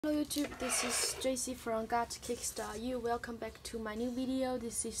Hello YouTube, this is JC from Got Kickstart You. Welcome back to my new video.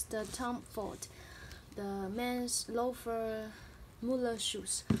 This is the Tom Ford, the men's loafer Muller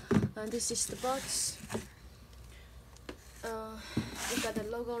shoes. This is the box. We got the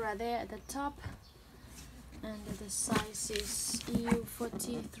logo right there at the top, and the size is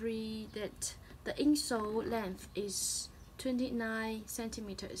EU43. That the insole length is 29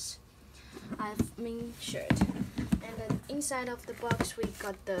 centimeters. I've measured. And then inside of the box we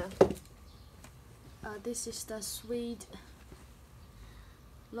got the this is the Suede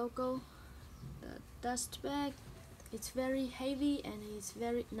logo, the dust bag. It's very heavy and it's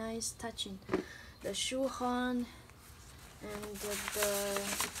very nice touching. The shoe horn and the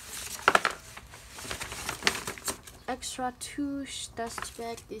extra two dust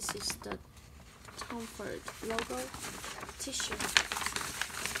bag. This is the Tom Ford logo tissue.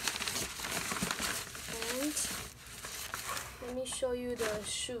 And let me show you the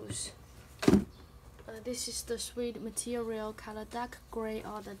shoes. This is the Suede material, color dark gray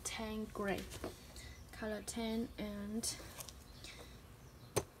or the tan gray, color tan, and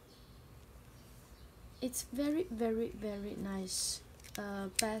it's very nice.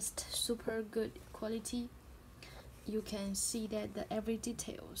 Best, super good quality. You can see that the every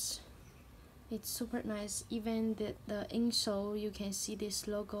details. It's super nice. Even the insole, you can see this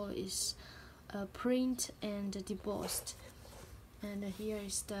logo is print and embossed. And here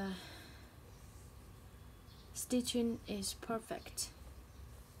is the stitching is perfect.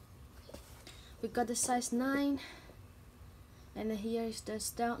 We got the size 9, and here is the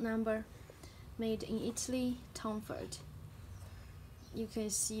stock number. Made in Italy, Tom Ford. You can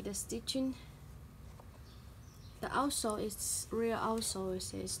see the stitching. The outsole is real outsole. It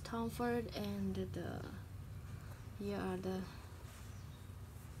says Tom Ford, and here are the.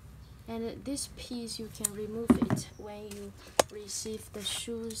 And this piece you can remove it when you receive the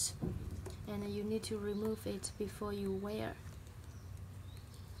shoes, and you need to remove it before you wear.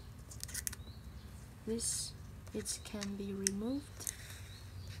 This it can be removed.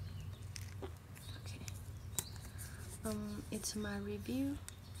 Okay. It's my review.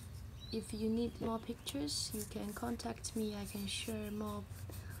 If you need more pictures, you can contact me. I can share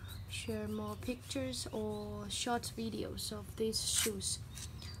more pictures or short videos of these shoes.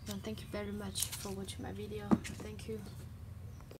 And thank you very much for watching my video. Thank you.